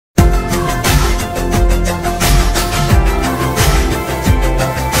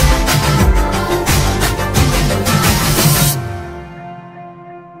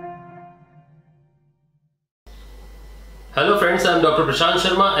I'm Dr. Prashant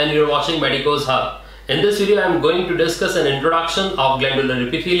Sharma and you're watching MEDICO'S Hub. In this video, I'm going to discuss an introduction of glandular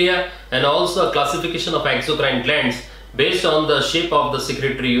epithelia and also a classification of exocrine glands based on the shape of the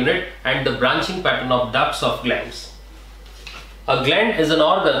secretory unit and the branching pattern of ducts of glands. A gland is an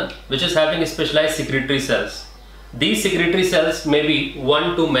organ which is having specialized secretory cells. These secretory cells may be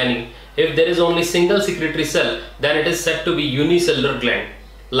one to many. If there is only single secretory cell, then it is said to be unicellular gland,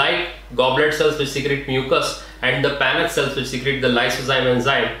 like goblet cells which secrete mucus and the Paneth cells which secrete the lysozyme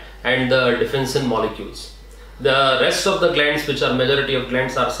enzyme and the defensin molecules. The rest of the glands, which are majority of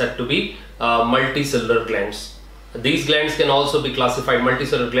glands, are said to be multicellular glands. These glands can also be classified,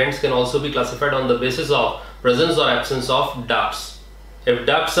 multicellular glands can also be classified on the basis of presence or absence of ducts. If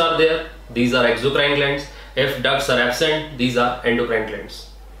ducts are there, these are exocrine glands. If ducts are absent, these are endocrine glands.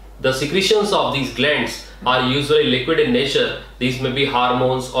 The secretions of these glands are usually liquid in nature. These may be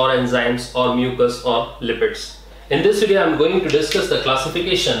hormones or enzymes or mucus or lipids. In this video, I am going to discuss the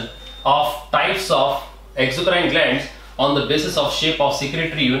classification of types of exocrine glands on the basis of shape of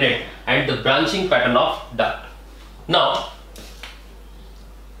secretory unit and the branching pattern of duct. Now,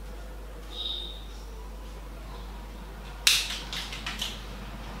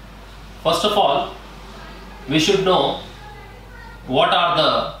 first of all, we should know what are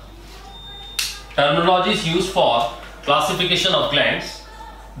the terminologies used for classification of glands.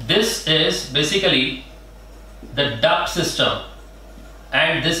 This is basically the duct system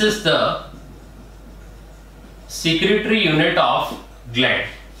and this is the secretory unit of gland.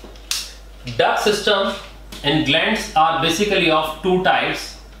 Duct system in glands are basically of two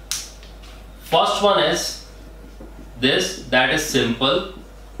types. First one is this, that is simple,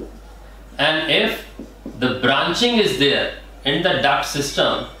 and if the branching is there in the duct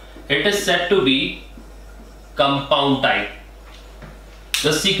system, it is said to be compound type.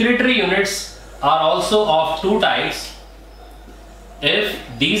 The secretory units are also of two types. If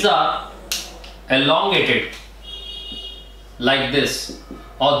these are elongated like this,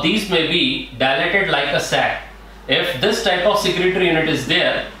 or these may be dilated like a sac. If this type of secretory unit is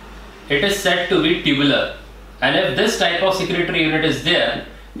there, it is said to be tubular, and if this type of secretory unit is there,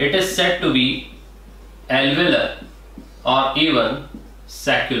 it is said to be alveolar or even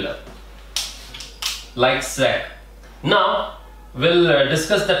saccular, like sac. Now we'll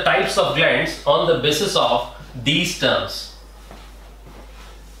discuss the types of glands on the basis of these terms.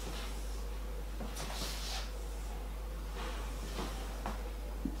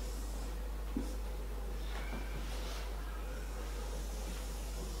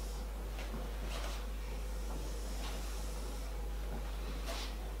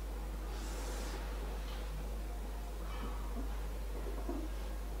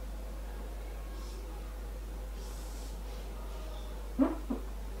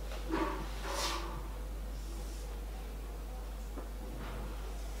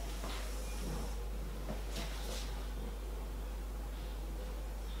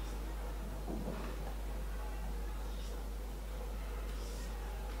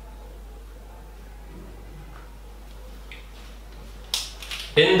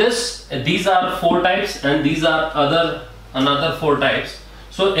 In this, these are four types and these are another four types.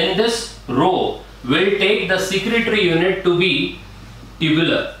 So in this row, we'll take the secretory unit to be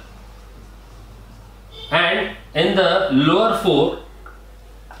tubular, and in the lower four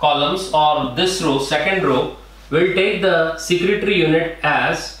columns or this row, second row, we'll take the secretory unit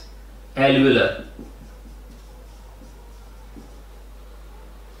as alveolar,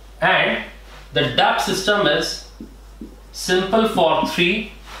 and the duct system is simple for 3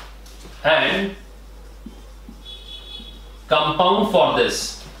 and compound for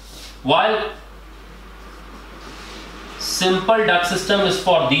this, while simple duct system is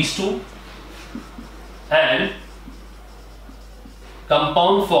for these two and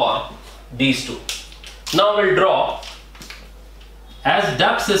compound for these two. Now we'll draw, as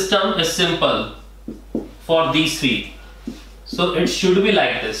duct system is simple for these three, so it should be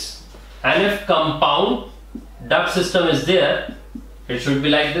like this, and if compound duct system is there, it should be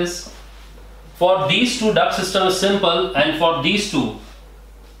like this. For these two, duct system is simple, and for these two,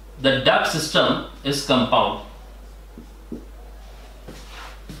 the duct system is compound.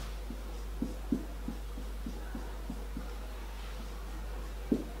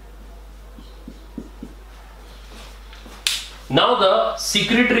 Now the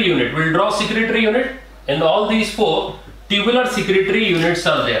secretory unit, we'll draw secretory unit, and all these four tubular secretory units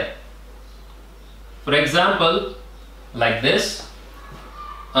are there. For example, like this.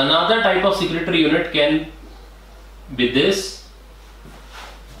 Another type of secretory unit can be this.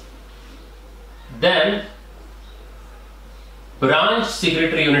 Then branch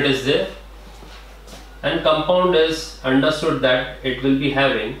secretory unit is there. and compound is understood that it will be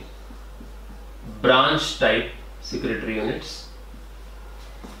having branch type secretory units.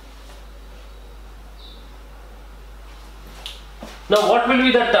 Now what will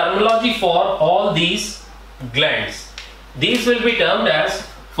be the terminology for all these glands? These will be termed as,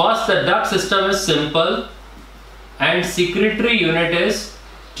 first the duct system is simple and secretory unit is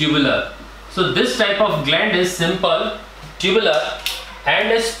tubular. So this type of gland is simple, tubular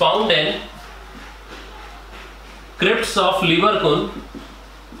and is found in crypts of liver cone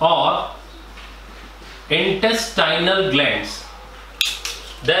or intestinal glands.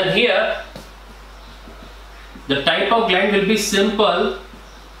 Then here the type of gland will be simple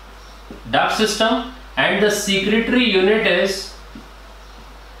duct system and the secretory unit is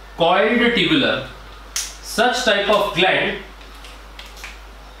coiled tubular. Such type of gland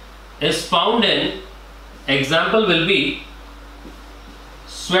is found in, example will be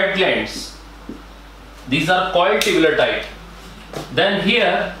sweat glands. These are coiled tubular type. Then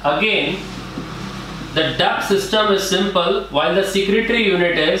here again the duct system is simple while the secretory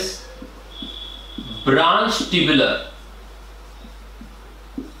unit is branch tubular.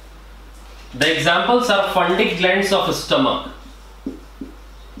 The examples are fundic glands of stomach.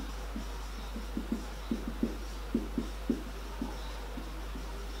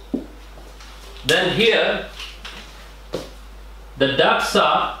 Then here the ducts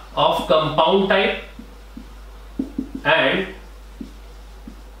are of compound type and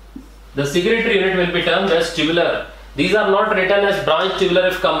the secretory unit will be termed as tubular. These are not written as branch tubular.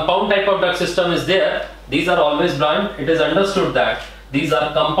 If compound type of duct system is there, these are always branch. It is understood that these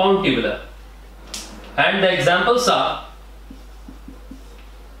are compound tubular. And the examples are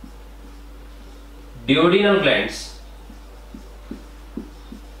duodenal glands,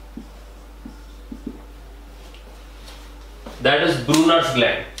 that is Brunner's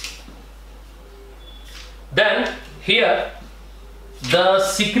gland. Then here the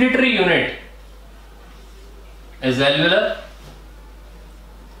secretory unit is alveolar.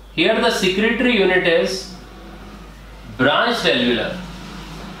 Here the secretory unit is branched alveolar.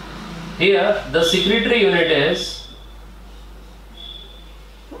 Here the secretory unit is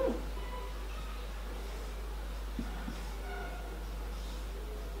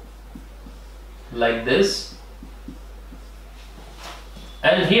like this.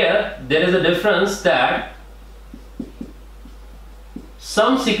 And here there is a difference that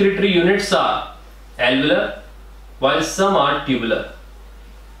some secretory units are alveolar while some are tubular.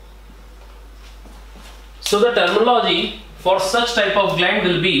 So the terminology for such type of gland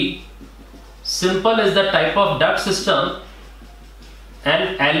will be, simple is the type of duct system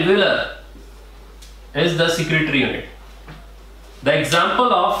and alveolar is the secretory unit. The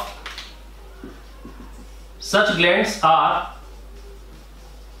example of such glands are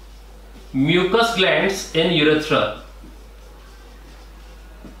mucous glands in urethra.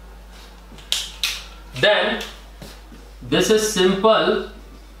 Then this is simple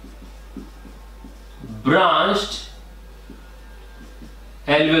branched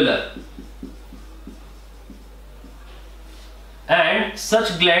alveolar, and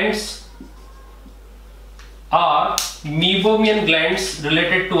such glands are meibomian glands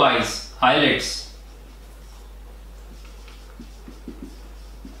related to eyes, eyelids.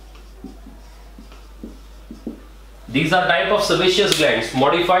 These are type of sebaceous glands,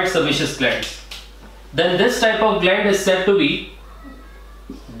 modified sebaceous glands. Then this type of gland is said to be,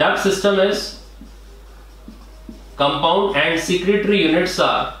 duct system is compound and secretory units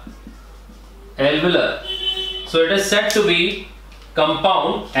are alveolar. So it is said to be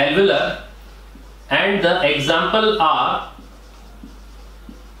compound alveolar, and the example are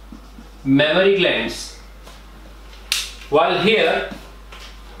mammary glands. While here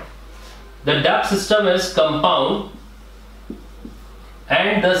the duct system is compound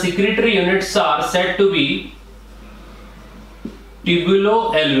and the secretory units are said to be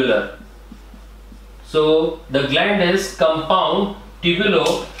tubulo-alveolar. So the gland is compound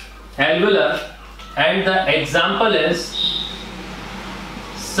tubulo-alveolar and the example is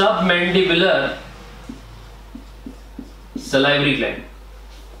submandibular salivary gland.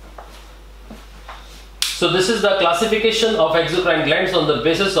 So this is the classification of exocrine glands on the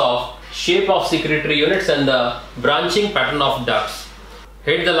basis of shape of secretory units and the branching pattern of ducts.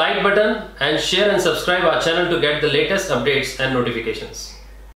 Hit the like button and share and subscribe our channel to get the latest updates and notifications.